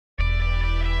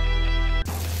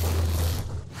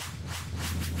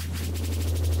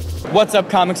What's up,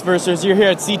 ComicsVersers? You're here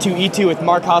at C2E2 with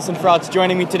Mark Hassenfratz.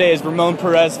 Joining me today is Ramon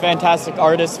Perez, fantastic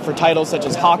artist for titles such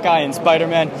as Hawkeye and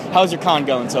Spider-Man. How's your con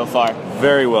going so far?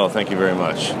 Very well, thank you very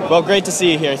much. Well, great to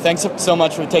see you here. Thanks so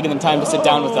much for taking the time to sit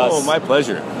down with us. Oh, my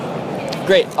pleasure.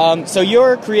 Great. So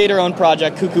your creator-owned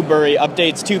project, KUKUBURI,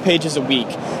 updates 2 pages a week.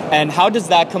 And how does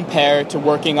that compare to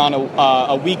working on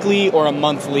a weekly or a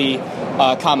monthly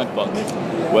comic book?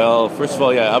 Well, first of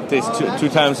all, yeah, updates two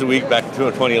times a week back to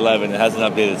 2011. It hasn't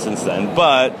updated since then.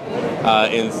 But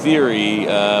in theory,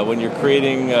 when you're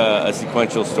creating a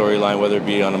sequential storyline, whether it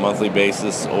be on a monthly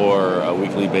basis or a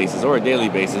weekly basis or a daily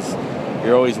basis,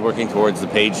 you're always working towards the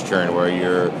page turn where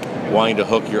you're wanting to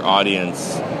hook your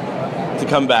audience to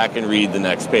come back and read the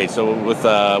next page. So with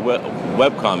a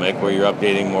webcomic, where you're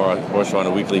updating more so on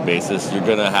a weekly basis, you're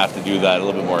going to have to do that a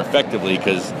little bit more effectively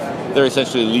because they're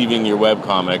essentially leaving your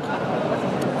webcomic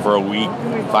for a week,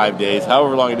 5 days,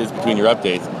 however long it is between your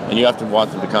updates, and you have to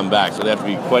want them to come back. So they have to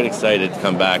be quite excited to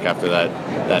come back after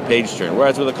that page turn.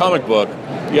 Whereas with a comic book,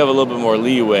 you have a little bit more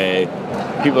leeway.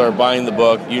 People are buying the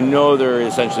book. You know they're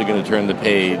essentially going to turn the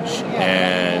page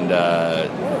and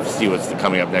see what's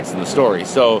coming up next in the story.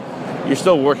 So you're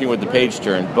still working with the page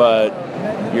turn, but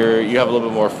you have a little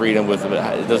bit more freedom with it.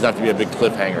 It doesn't have to be a big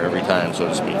cliffhanger every time, so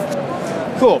to speak.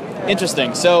 Cool.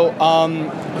 Interesting. So,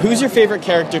 who's your favorite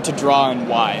character to draw and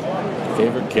why?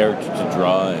 Favorite character to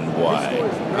draw and why?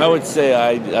 I would say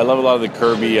I love a lot of the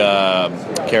Kirby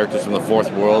characters from the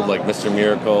Fourth World, like Mr.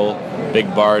 Miracle, Big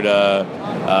Barda.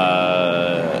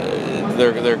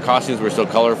 Their costumes were so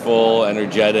colorful,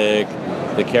 energetic.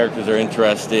 The characters are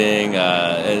interesting,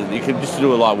 and you can just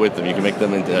do a lot with them. You can make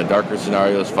them into darker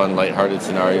scenarios, fun, lighthearted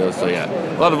scenarios. So yeah,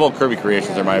 a lot of old Kirby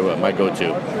creations are my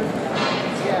go-to.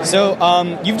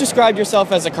 So, you've described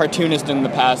yourself as a cartoonist in the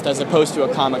past as opposed to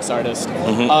a comics artist.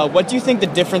 Mm-hmm. What do you think the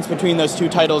difference between those two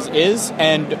titles is,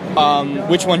 and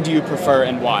which one do you prefer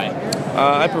and why?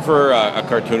 I prefer a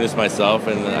cartoonist myself,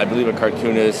 and I believe a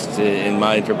cartoonist, in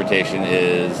my interpretation,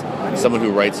 is someone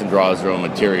who writes and draws their own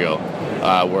material,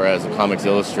 whereas a comics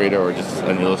illustrator or just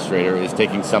an illustrator is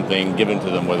taking something given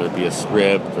to them, whether it be a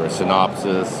script or a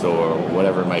synopsis or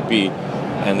whatever it might be,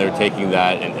 and they're taking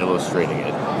that and illustrating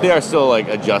it. They are still like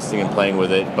adjusting and playing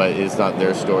with it, but it's not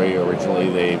their story originally.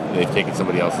 They've taken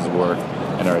somebody else's work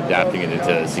and are adapting it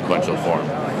into sequential form.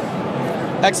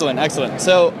 Excellent, excellent.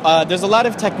 So there's a lot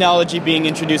of technology being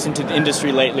introduced into the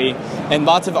industry lately, and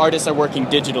lots of artists are working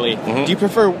digitally. Mm-hmm. Do you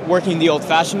prefer working the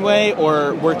old-fashioned way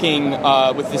or working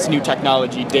with this new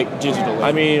technology digitally?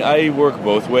 I mean, I work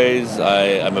both ways.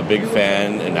 I'm a big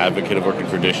fan and advocate of working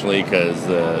traditionally because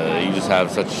you just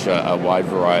have such a wide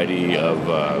variety of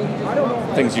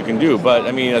things you can do. But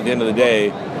I mean, at the end of the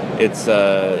day, it's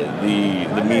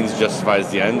the means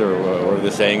justifies the end, or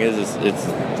the saying is it's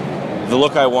the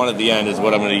look I want at the end is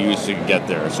what I'm going to use to get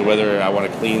there. So whether I want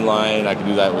a clean line, I can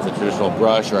do that with a traditional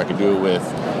brush, or I can do it with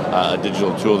a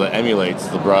digital tool that emulates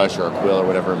the brush or a quill or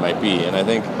whatever it might be. And I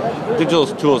think digital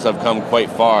tools have come quite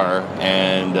far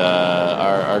and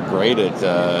are great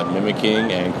at mimicking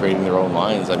and creating their own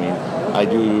lines. I mean, I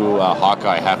do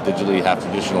Hawkeye half digitally, half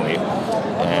traditionally,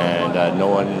 and no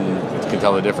one can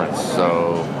tell the difference.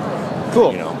 So,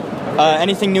 cool. You know.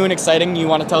 Anything new and exciting you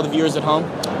want to tell the viewers at home?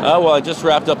 Well, I just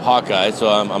wrapped up Hawkeye, so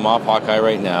I'm off Hawkeye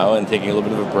right now and taking a little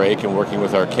bit of a break and working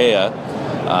with Archaia,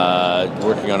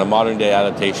 working on a modern-day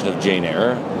adaptation of Jayne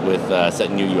Eyre set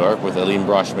in New York with Aline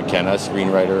Brosh McKenna,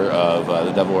 screenwriter of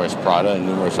The Devil Wears Prada and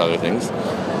numerous other things.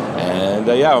 And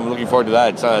yeah, I'm looking forward to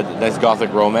that. It's a nice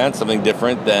gothic romance, something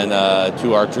different than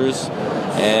Two Archers.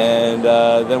 And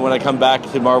then when I come back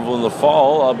to Marvel in the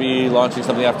fall, I'll be launching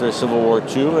something after Civil War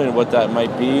II, and what that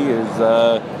might be is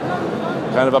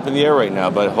kind of up in the air right now,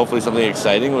 but hopefully something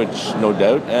exciting, which no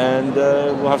doubt, and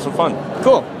we'll have some fun.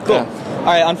 Cool. Yeah. All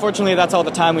right, unfortunately, that's all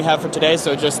the time we have for today,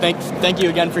 so just thank you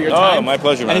again for your time. Oh, my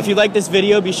pleasure, man. And if you like this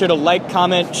video, be sure to like,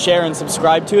 comment, share, and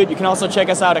subscribe to it. You can also check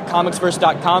us out at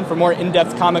ComicsVerse.com for more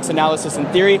in-depth comics analysis and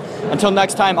theory. Until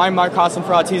next time, I'm Mark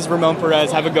Hassenfratz, he's Ramon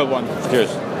Perez. Have a good one. Cheers.